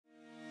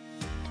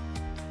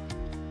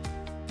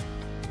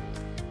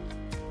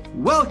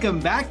Welcome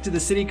back to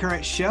the City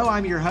Current Show.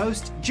 I'm your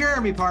host,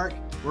 Jeremy Park.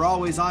 We're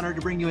always honored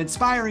to bring you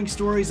inspiring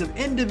stories of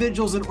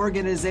individuals and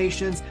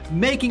organizations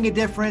making a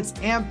difference,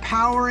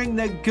 empowering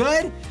the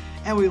good.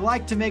 And we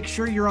like to make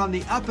sure you're on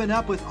the up and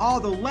up with all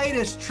the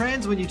latest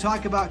trends when you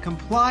talk about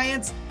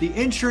compliance, the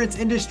insurance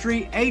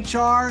industry,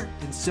 HR,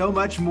 and so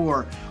much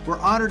more. We're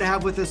honored to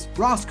have with us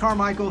Ross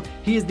Carmichael.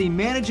 He is the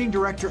Managing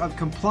Director of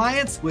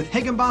Compliance with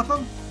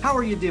Higginbotham. How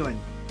are you doing?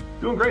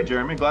 Doing great,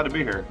 Jeremy. Glad to be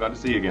here. Glad to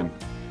see you again.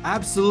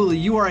 Absolutely.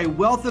 You are a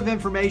wealth of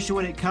information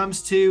when it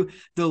comes to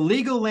the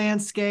legal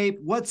landscape,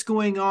 what's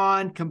going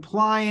on,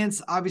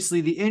 compliance,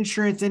 obviously the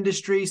insurance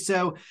industry.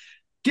 So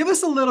give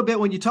us a little bit,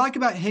 when you talk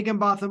about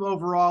Higginbotham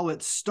overall,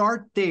 let's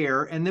start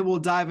there and then we'll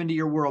dive into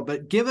your world.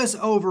 But give us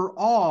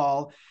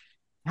overall,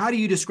 how do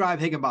you describe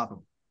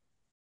Higginbotham?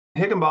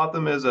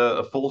 Higginbotham is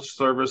a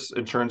full-service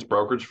insurance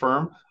brokerage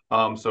firm.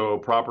 So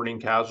property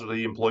and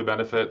casualty, employee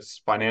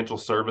benefits, financial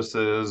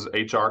services,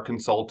 HR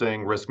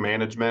consulting, risk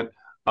management.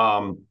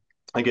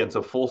 Again,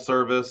 so full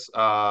service,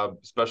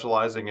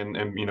 specializing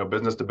in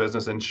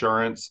business-to-business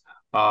insurance,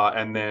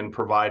 and then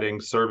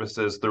providing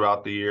services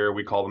throughout the year.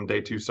 We call them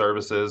day two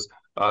services.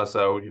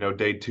 So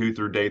day 2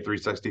 through day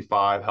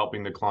 365,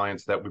 helping the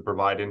clients that we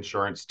provide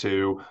insurance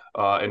to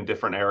in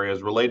different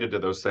areas related to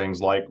those things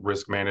like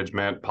risk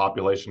management,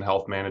 population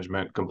health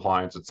management,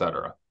 compliance, et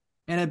cetera.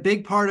 And a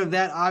big part of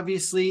that,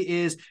 obviously,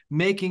 is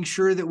making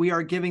sure that we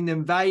are giving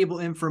them valuable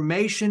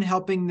information,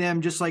 helping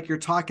them, just like you're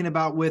talking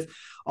about, with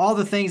all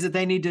the things that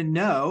they need to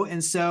know.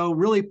 And so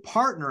really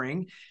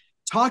partnering.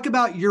 Talk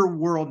about your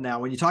world now.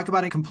 When you talk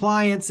about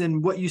compliance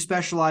and what you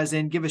specialize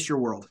in, give us your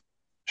world.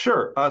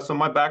 Sure. So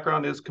my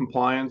background is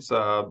compliance.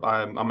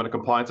 I'm a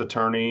compliance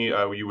attorney.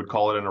 You would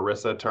call it an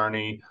ERISA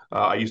attorney.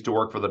 I used to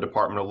work for the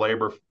Department of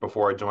Labor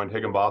before I joined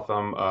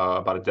Higginbotham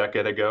about a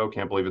decade ago.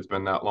 Can't believe it's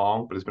been that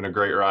long, but it's been a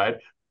great ride.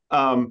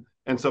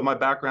 And so my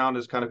background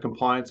is kind of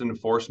compliance and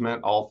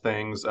enforcement, all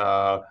things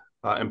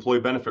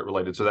employee benefit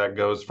related. So that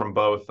goes from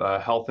both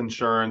health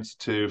insurance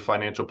to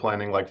financial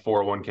planning like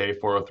 401k,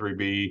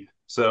 403b.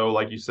 So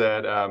like you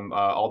said,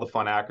 all the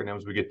fun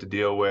acronyms we get to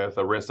deal with: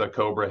 ERISA,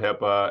 COBRA,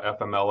 HIPAA,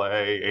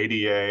 FMLA,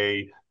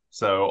 ADA.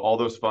 So all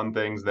those fun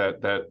things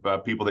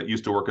that people that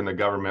used to work in the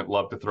government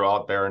love to throw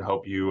out there and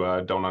hope you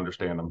don't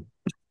understand them.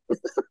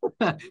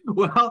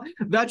 Well,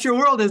 that's your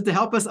world, is to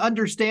help us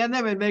understand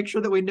them and make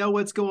sure that we know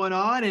what's going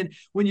on. And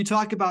when you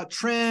talk about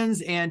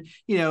trends and,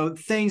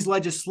 things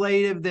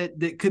legislative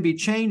that could be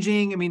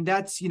changing, I mean,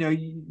 that's,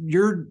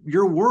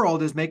 your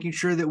world is making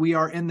sure that we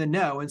are in the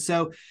know. And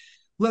so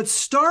let's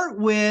start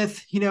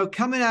with,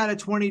 coming out of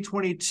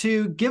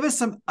 2022, give us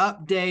some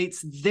updates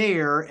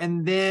there,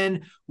 and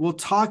then we'll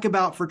talk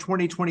about for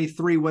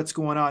 2023, what's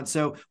going on.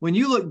 So when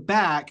you look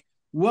back,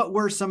 what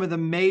were some of the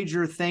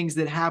major things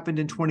that happened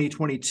in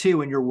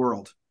 2022 in your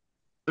world?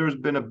 There's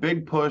been a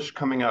big push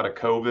coming out of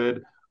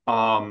COVID,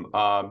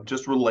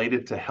 just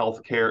related to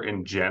healthcare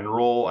in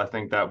general. I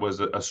think that was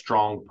a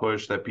strong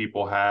push that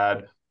people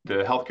had.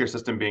 The healthcare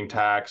system being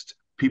taxed,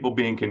 people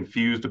being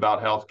confused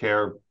about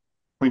healthcare.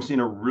 We've seen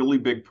a really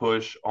big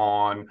push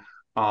on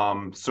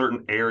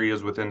certain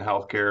areas within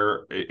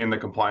healthcare in the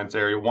compliance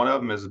area. One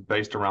of them is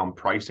based around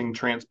pricing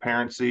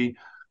transparency.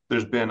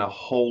 There's been a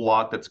whole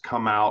lot that's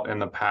come out in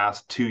the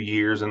past 2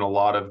 years, and a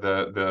lot of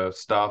the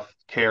stuff,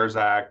 CARES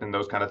Act and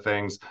those kind of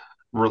things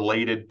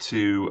related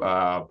to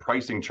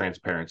pricing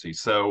transparency.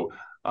 So,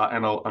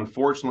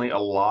 unfortunately, a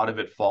lot of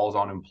it falls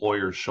on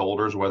employers'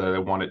 shoulders, whether they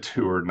want it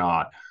to or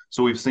not.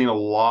 So we've seen a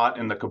lot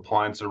in the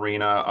compliance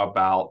arena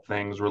about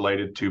things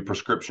related to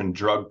prescription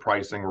drug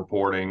pricing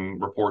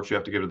reports you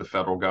have to give to the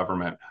federal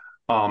government.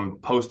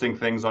 Posting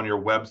things on your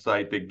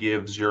website that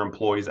gives your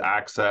employees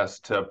access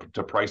to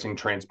pricing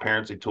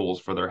transparency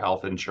tools for their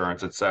health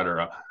insurance, et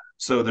cetera.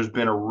 So there's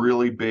been a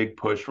really big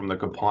push from the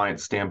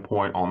compliance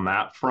standpoint on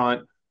that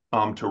front,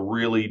 to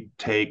really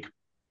take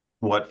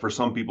what for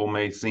some people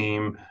may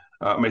see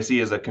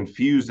as a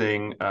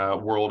confusing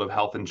world of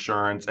health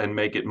insurance and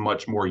make it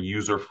much more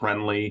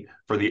user-friendly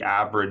for the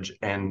average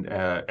end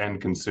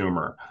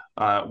consumer.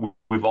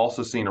 We've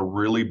also seen a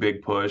really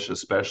big push,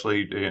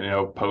 especially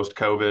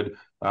post-COVID,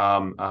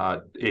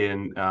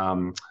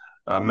 in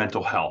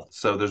mental health.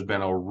 So there's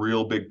been a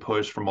real big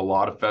push from a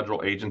lot of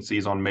federal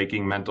agencies on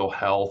making mental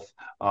health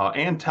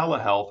and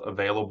telehealth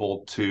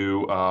available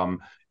to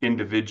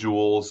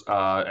individuals,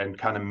 and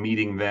kind of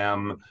meeting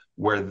them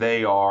where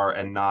they are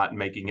and not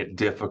making it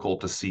difficult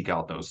to seek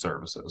out those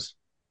services.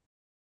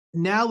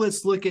 Now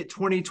let's look at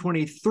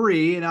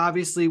 2023, and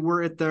obviously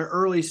we're at the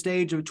early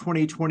stage of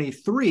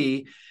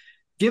 2023.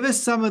 Give us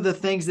some of the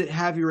things that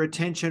have your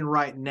attention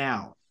right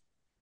now.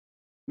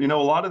 A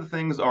lot of the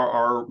things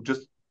are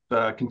just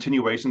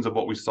continuations of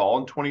what we saw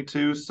in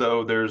 22.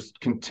 So there's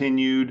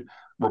continued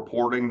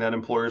reporting that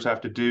employers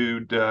have to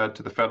do to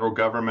the federal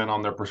government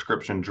on their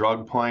prescription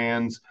drug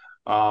plans.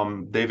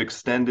 They've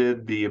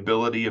extended the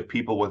ability of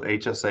people with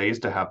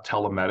HSAs to have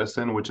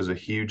telemedicine, which is a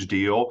huge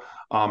deal.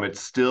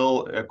 It's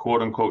still a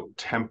quote unquote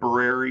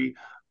temporary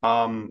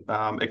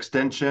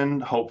Extension,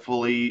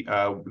 hopefully,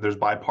 there's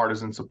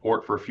bipartisan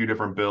support for a few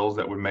different bills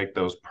that would make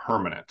those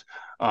permanent,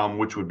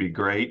 which would be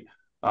great.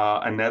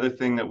 Another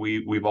thing that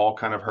we've all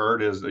kind of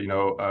heard is,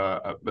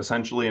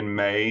 essentially in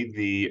May,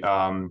 the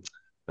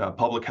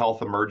public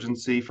health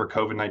emergency for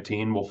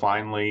COVID-19 will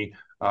finally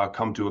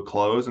come to a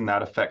close, and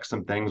that affects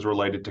some things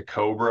related to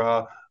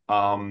COBRA.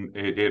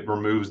 It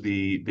removes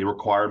the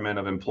requirement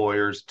of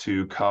employers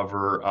to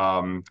cover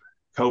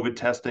COVID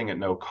testing at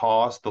no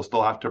cost. They'll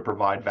still have to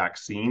provide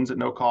vaccines at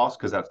no cost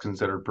because that's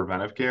considered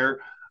preventive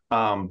care.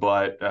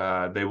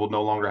 But they will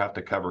no longer have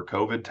to cover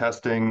COVID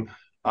testing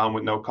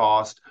with no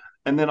cost.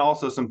 And then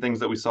also some things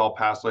that we saw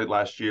passed late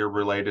last year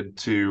related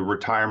to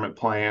retirement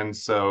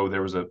plans. So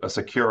there was a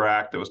Secure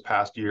Act that was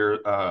passed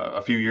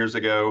a few years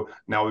ago.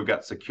 Now we've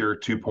got Secure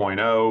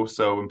 2.0.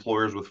 So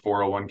employers with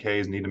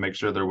 401ks need to make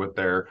sure they're with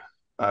their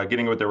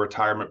getting with their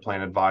retirement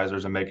plan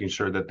advisors and making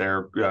sure that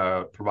they're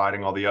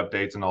providing all the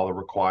updates and all the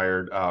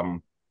required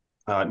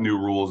new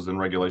rules and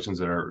regulations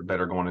that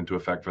are going into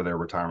effect for their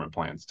retirement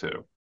plans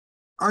too.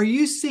 Are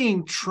you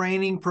seeing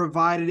training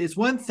provided? It's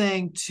one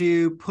thing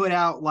to put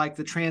out like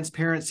the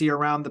transparency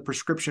around the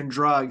prescription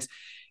drugs.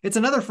 It's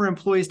another for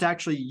employees to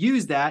actually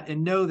use that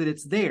and know that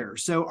it's there.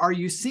 So are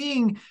you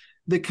seeing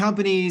the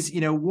companies,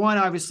 one,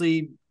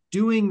 obviously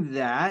doing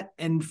that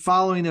and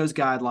following those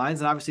guidelines?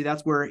 And obviously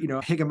that's where,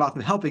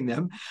 Higginbotham helping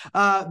them.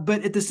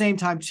 But at the same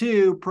time,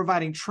 too,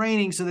 providing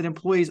training so that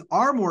employees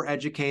are more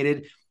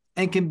educated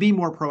and can be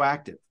more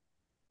proactive.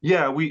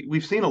 Yeah,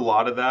 we've seen a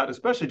lot of that,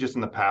 especially just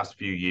in the past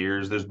few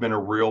years. There's been a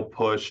real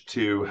push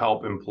to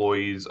help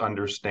employees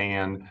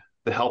understand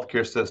the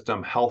healthcare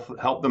system,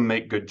 help them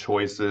make good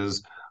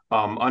choices,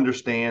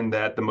 understand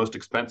that the most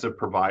expensive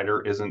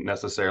provider isn't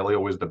necessarily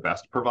always the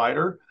best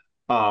provider.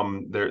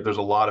 There's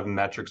a lot of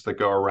metrics that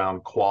go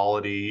around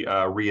quality,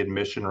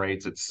 readmission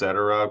rates, et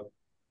cetera.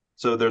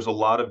 So there's a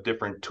lot of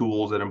different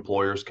tools that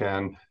employers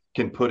can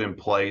put in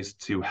place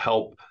to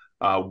help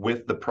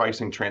with the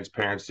pricing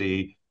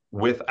transparency,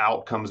 with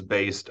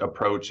outcomes-based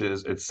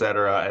approaches, et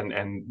cetera,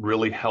 and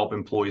really help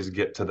employees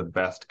get to the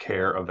best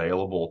care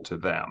available to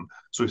them.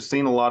 So we've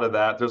seen a lot of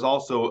that. There's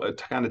also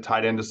kind of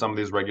tied into some of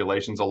these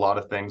regulations, a lot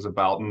of things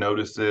about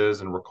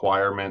notices and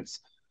requirements,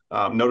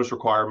 notice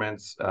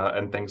requirements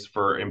and things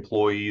for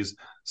employees.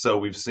 So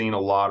we've seen a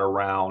lot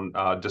around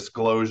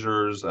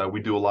disclosures.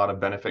 We do a lot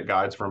of benefit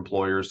guides for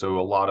employers. So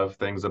a lot of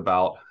things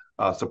about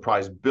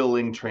surprise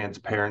billing,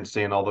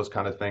 transparency, and all those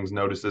kind of things,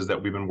 notices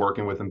that we've been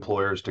working with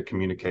employers to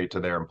communicate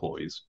to their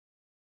employees.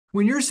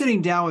 When you're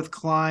sitting down with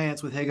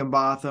clients with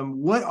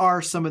Higginbotham, what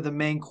are some of the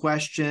main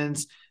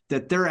questions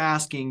that they're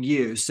asking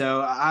you?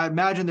 So I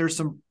imagine there's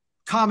some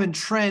common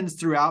trends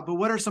throughout, but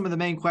what are some of the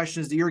main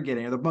questions that you're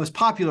getting, or the most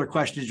popular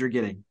questions you're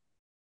getting?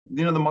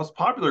 The most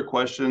popular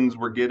questions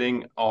we're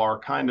getting are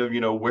kind of,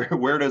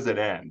 where does it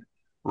end?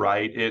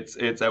 Right.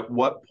 It's at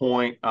what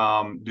point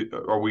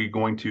are we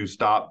going to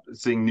stop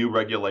seeing new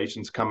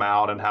regulations come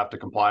out and have to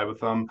comply with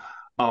them?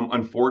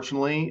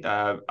 Unfortunately,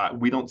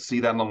 we don't see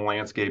that on the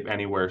landscape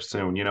anywhere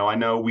soon. I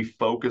know we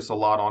focus a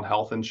lot on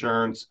health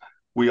insurance.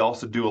 We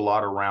also do a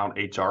lot around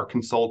HR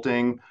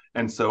consulting.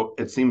 And so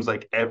it seems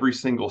like every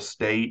single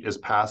state is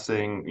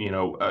passing,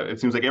 it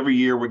seems like every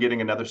year we're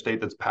getting another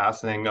state that's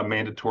passing a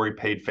mandatory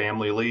paid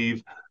family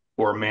leave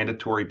or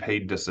mandatory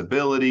paid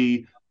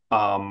disability.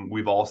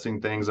 We've all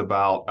seen things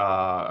about,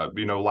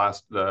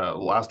 last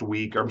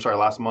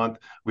month,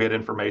 we had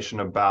information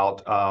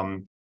about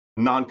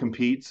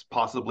non-competes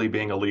possibly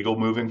being illegal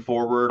moving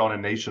forward on a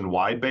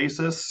nationwide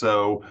basis.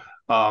 So,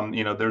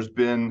 there's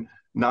been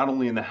not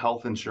only in the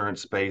health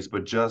insurance space,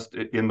 but just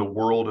in the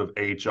world of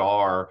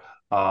HR,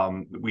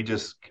 we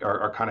just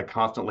are kind of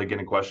constantly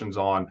getting questions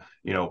on,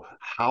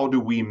 how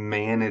do we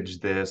manage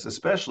this,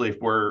 especially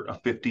if we're a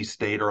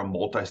 50-state or a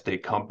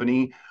multi-state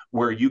company,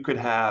 where you could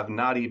have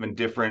not even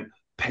different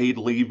paid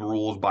leave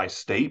rules by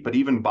state, but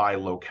even by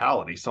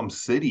locality. Some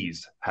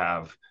cities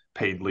have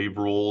paid leave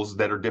rules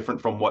that are different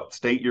from what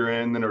state you're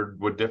in that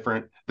are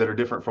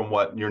different from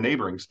what your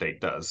neighboring state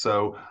does.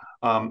 So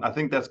I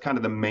think that's kind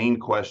of the main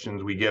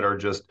questions we get are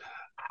just,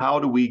 how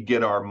do we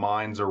get our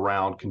minds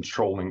around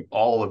controlling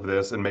all of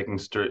this and making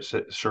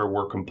sure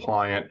we're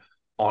compliant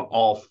on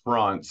all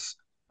fronts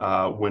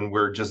when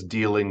we're just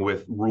dealing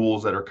with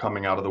rules that are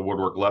coming out of the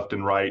woodwork left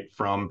and right,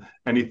 from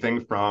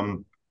anything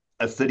from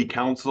a city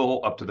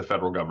council up to the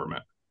federal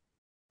government.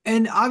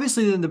 And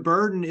obviously then the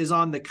burden is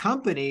on the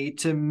company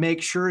to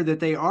make sure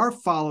that they are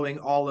following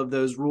all of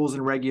those rules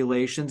and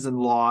regulations and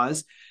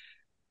laws.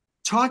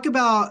 Talk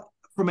about,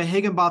 from a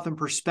Higginbotham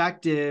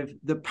perspective,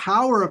 the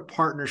power of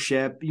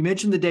partnership. You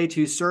mentioned the day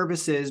two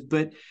services,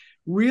 but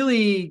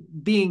really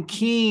being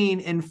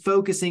keen and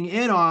focusing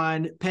in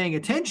on paying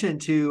attention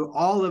to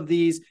all of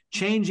these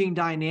changing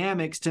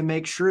dynamics to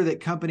make sure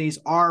that companies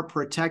are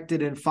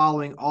protected and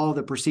following all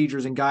the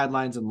procedures and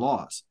guidelines and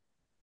laws.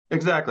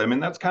 Exactly. I mean,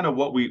 that's kind of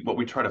what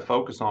we try to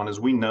focus on. Is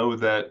we know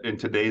that in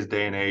today's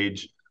day and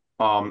age,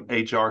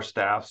 HR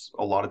staffs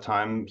a lot of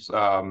times,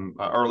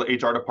 or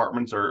HR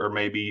departments are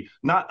maybe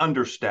not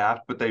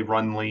understaffed, but they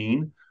run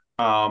lean.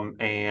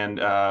 and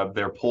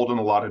they're pulled in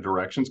a lot of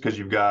directions because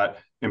you've got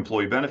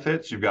employee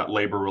benefits, you've got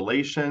labor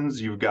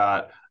relations, you've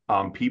got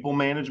people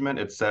management,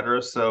 et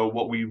cetera. So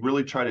what we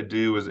really try to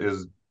do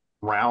is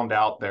round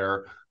out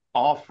their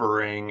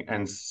offering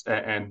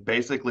and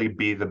basically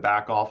be the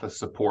back office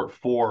support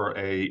for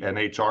an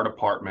HR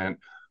department.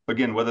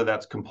 Again, whether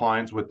that's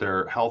compliance with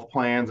their health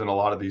plans and a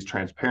lot of these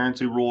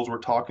transparency rules we're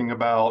talking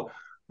about,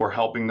 or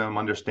helping them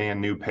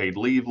understand new paid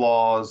leave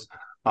laws,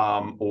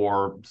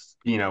 or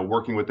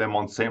working with them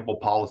on sample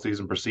policies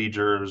and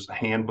procedures,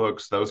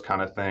 handbooks, those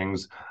kind of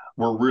things.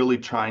 We're really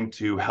trying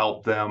to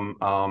help them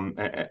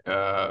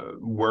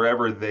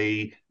wherever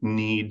they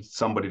need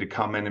somebody to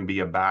come in and be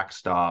a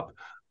backstop,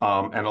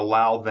 and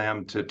allow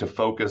them to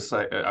focus,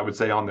 I would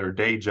say, on their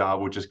day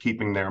job, which is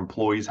keeping their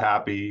employees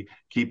happy,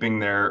 keeping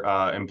their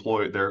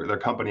their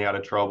company out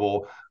of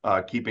trouble,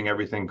 keeping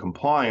everything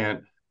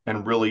compliant,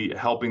 and really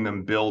helping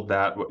them build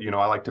that.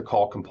 I like to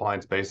call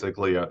compliance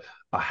basically a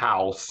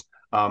house.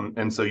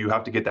 And so you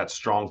have to get that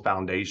strong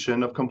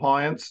foundation of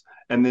compliance.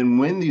 And then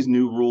when these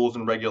new rules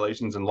and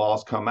regulations and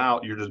laws come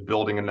out, you're just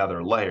building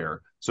another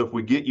layer. So if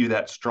we get you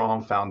that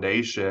strong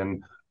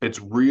foundation, it's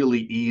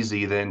really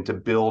easy then to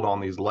build on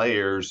these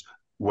layers,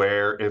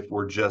 where if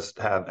we're just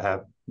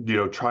have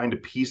trying to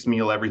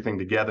piecemeal everything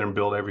together and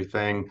build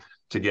everything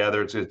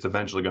together, it's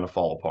eventually going to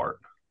fall apart.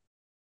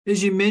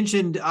 As you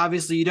mentioned,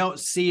 obviously you don't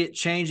see it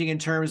changing in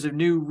terms of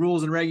new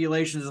rules and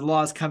regulations and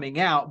laws coming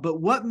out,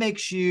 but what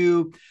makes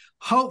you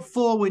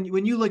hopeful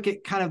when you look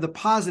at kind of the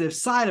positive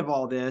side of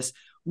all this?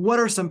 What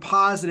are some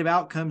positive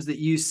outcomes that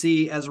you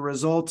see as a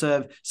result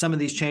of some of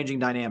these changing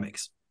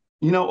dynamics?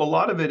 A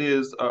lot of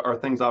it are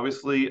things,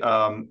 obviously,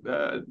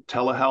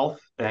 telehealth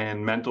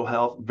and mental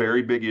health,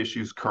 very big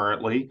issues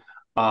currently.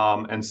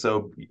 And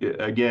so,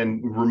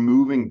 again,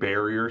 removing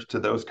barriers to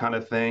those kind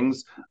of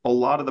things, a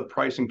lot of the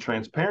pricing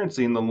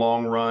transparency in the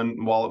long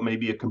run, while it may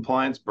be a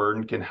compliance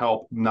burden, can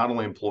help not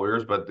only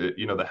employers, but the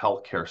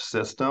healthcare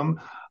system.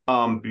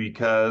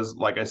 Because,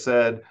 like I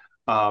said,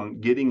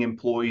 getting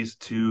employees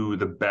to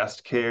the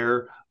best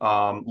care,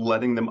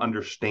 letting them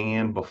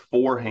understand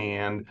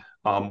beforehand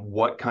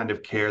what kind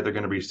of care they're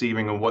going to be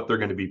receiving and what they're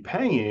going to be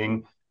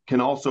paying,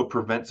 can also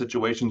prevent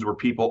situations where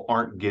people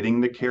aren't getting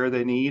the care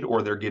they need,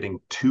 or they're getting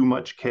too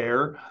much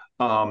care.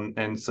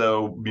 And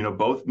so,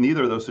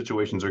 neither of those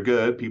situations are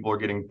good. People are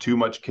getting too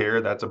much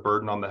care. That's a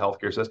burden on the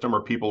healthcare system,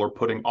 or people are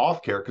putting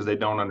off care because they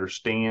don't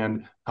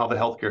understand how the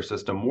healthcare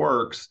system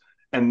works.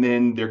 And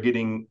then they're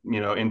getting,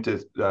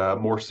 into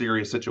more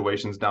serious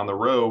situations down the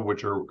road,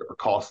 which are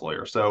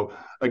costlier. So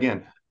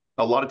again,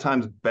 a lot of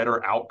times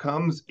better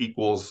outcomes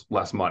equals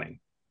less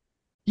money.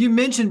 You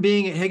mentioned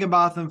being at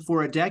Higginbotham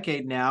for a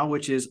decade now,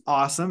 which is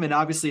awesome. And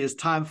obviously, as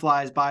time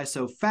flies by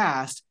so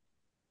fast,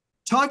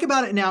 talk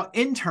about it now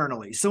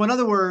internally. So in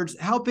other words,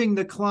 helping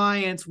the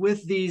clients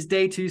with these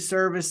day two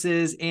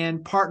services and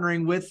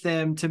partnering with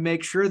them to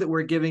make sure that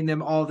we're giving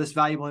them all this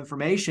valuable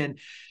information.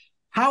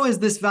 How is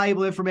this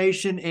valuable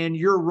information and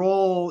your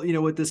role,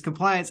 with this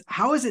compliance,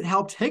 how has it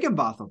helped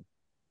Higginbotham?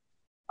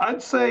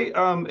 I'd say,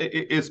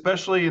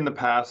 especially in the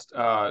past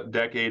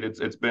decade,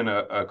 it's been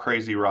a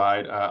crazy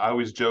ride. I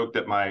always joke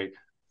that my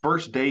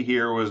first day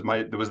here was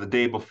the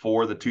day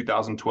before the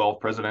 2012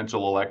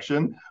 presidential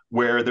election,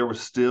 where there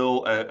was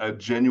still a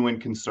genuine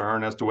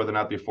concern as to whether or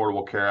not the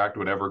Affordable Care Act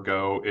would ever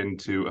go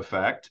into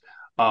effect.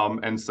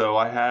 And so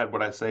I had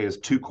what I say is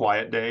 2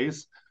 quiet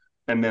days.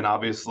 And then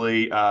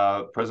obviously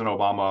President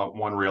Obama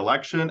won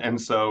re-election. And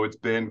so it's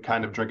been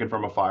kind of drinking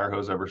from a fire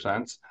hose ever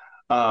since.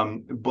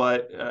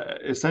 But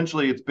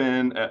essentially, it's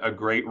been a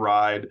great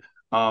ride.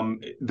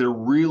 There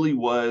really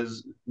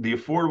was the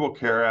Affordable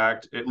Care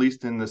Act, at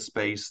least in the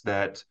space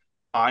that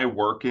I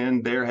work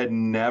in, there had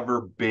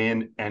never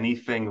been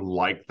anything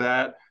like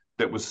that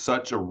was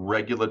such a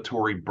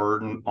regulatory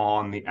burden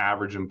on the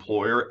average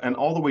employer, and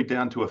all the way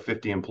down to a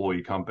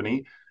 50-employee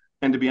company.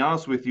 And to be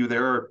honest with you,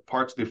 there are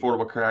parts of the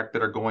Affordable Care Act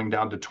that are going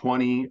down to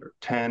 20,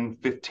 10,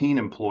 15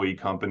 employee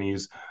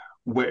companies,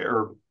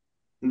 where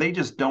they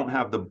just don't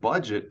have the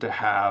budget to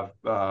have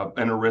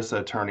an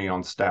ERISA attorney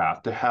on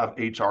staff, to have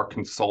HR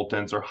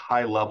consultants or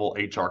high-level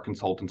HR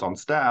consultants on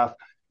staff.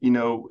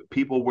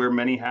 People wear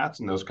many hats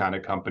in those kind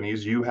of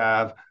companies. You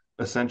have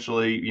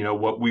essentially,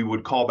 what we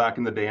would call back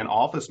in the day an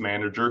office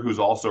manager, who's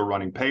also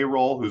running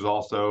payroll, who's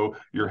also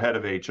your head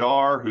of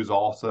HR, who's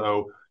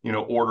also,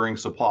 ordering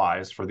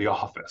supplies for the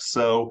office.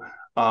 So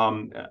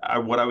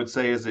what I would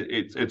say is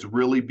it's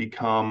really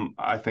become,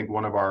 I think,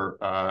 one of our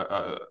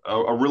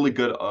a really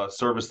good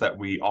service that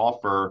we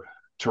offer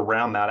to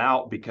round that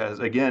out, because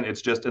again,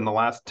 it's just in the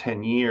last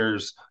 10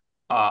 years,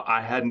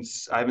 I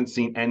haven't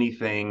seen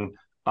anything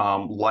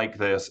like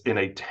this in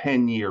a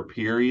 10-year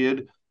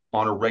period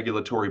on a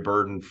regulatory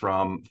burden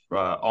from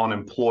on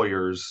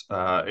employers.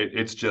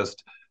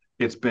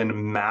 It's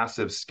been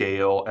massive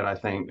scale, and I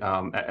think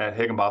at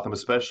Higginbotham,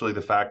 especially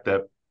the fact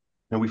that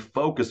we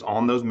focus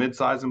on those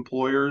mid-sized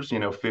employers,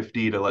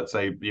 50 to, let's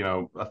say,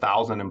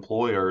 1,000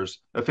 employers,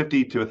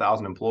 50 to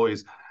 1,000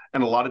 employees.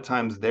 And a lot of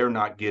times they're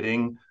not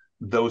getting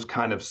those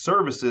kind of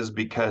services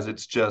because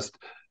it's just,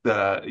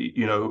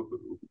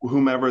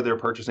 whomever they're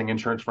purchasing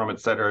insurance from, et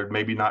cetera,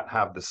 maybe not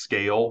have the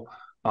scale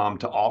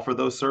to offer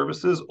those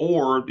services,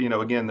 or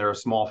again, they're a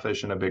small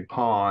fish in a big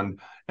pond.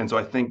 And so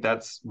I think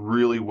that's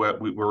really where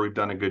we've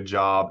done a good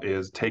job,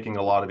 is taking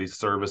a lot of these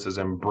services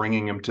and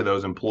bringing them to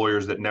those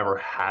employers that never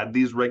had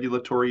these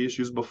regulatory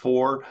issues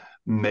before,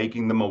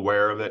 making them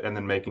aware of it, and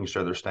then making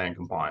sure they're staying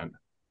compliant.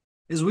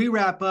 As we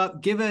wrap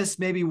up, give us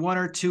maybe one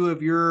or two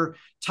of your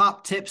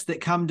top tips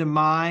that come to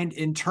mind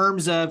in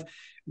terms of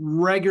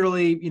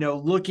regularly,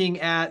 looking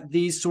at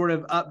these sort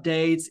of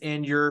updates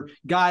and your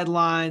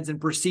guidelines and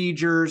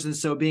procedures. And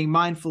so being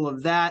mindful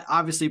of that,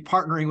 obviously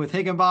partnering with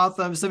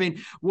Higginbotham. So,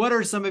 what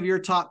are some of your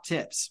top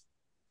tips?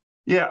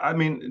 Yeah,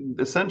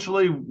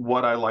 essentially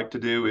what I like to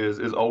do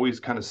is always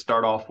kind of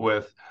start off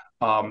with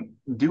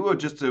do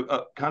just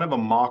a kind of a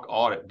mock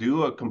audit,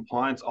 do a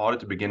compliance audit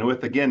to begin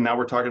with. Again, now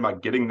we're talking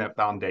about getting that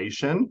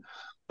foundation.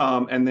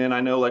 And then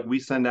I know, like, we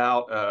send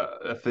out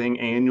a thing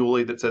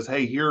annually that says,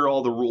 hey, here are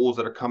all the rules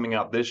that are coming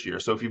out this year.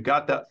 So if you've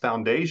got that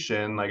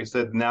foundation, like I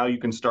said, now you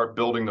can start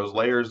building those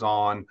layers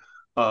on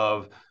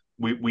of,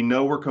 we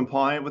know we're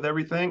compliant with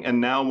everything.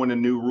 And now when a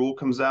new rule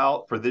comes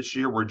out for this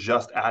year, we're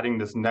just adding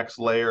this next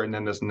layer and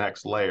then this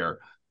next layer.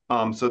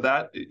 So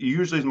that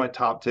usually is my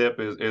top tip,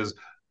 is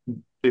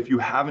if you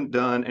haven't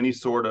done any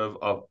sort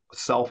of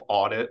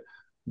self-audit,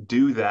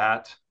 do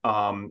that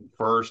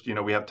first.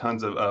 We have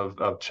tons of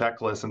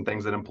checklists and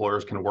things that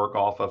employers can work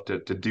off of to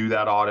do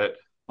that audit.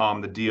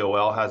 The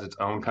DOL has its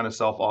own kind of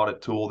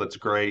self-audit tool that's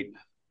great.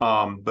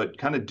 But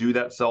kind of do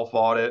that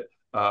self-audit,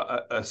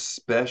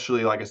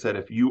 especially, like I said,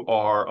 if you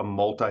are a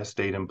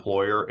multi-state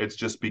employer. It's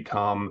just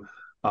become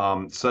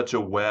such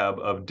a web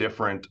of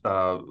different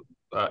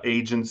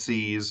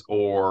agencies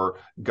or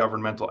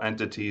governmental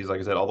entities, like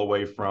I said, all the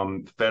way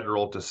from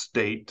federal to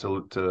state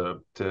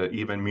to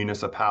even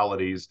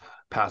municipalities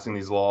passing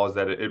these laws,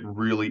 that it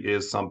really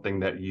is something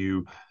that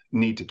you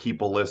need to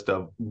keep a list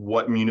of.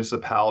 What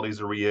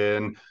municipalities are we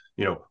in?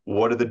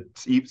 What are the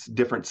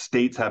different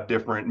states have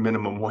different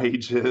minimum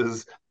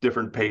wages,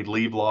 different paid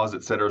leave laws,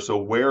 et cetera. So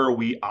where are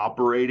we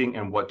operating,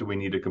 and what do we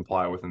need to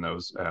comply with in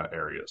those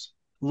areas?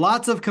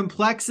 Lots of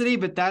complexity,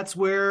 but that's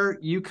where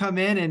you come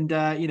in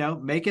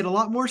and, make it a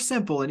lot more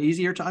simple and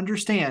easier to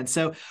understand.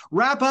 So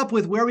wrap up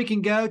with where we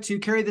can go to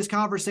carry this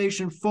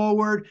conversation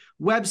forward.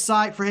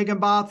 Website for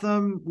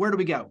Higginbotham, where do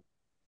we go?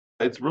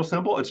 It's real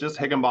simple. It's just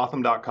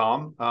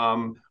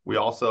higginbotham.com. We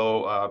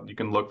also, you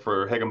can look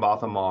for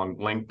Higginbotham on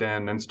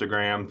LinkedIn,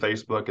 Instagram,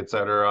 Facebook, et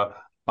cetera.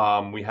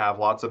 We have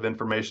lots of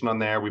information on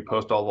there. We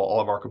post all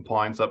of our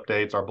compliance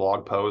updates, our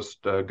blog posts,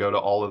 go to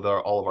all of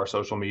our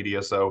social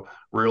media. So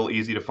real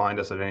easy to find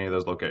us at any of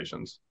those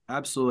locations.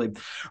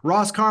 Absolutely.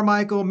 Ross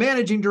Carmichael,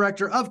 Managing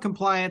Director of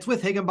Compliance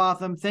with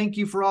Higginbotham. Thank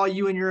you for all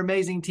you and your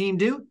amazing team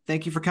do.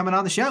 Thank you for coming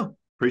on the show.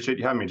 Appreciate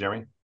you having me,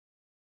 Jeremy.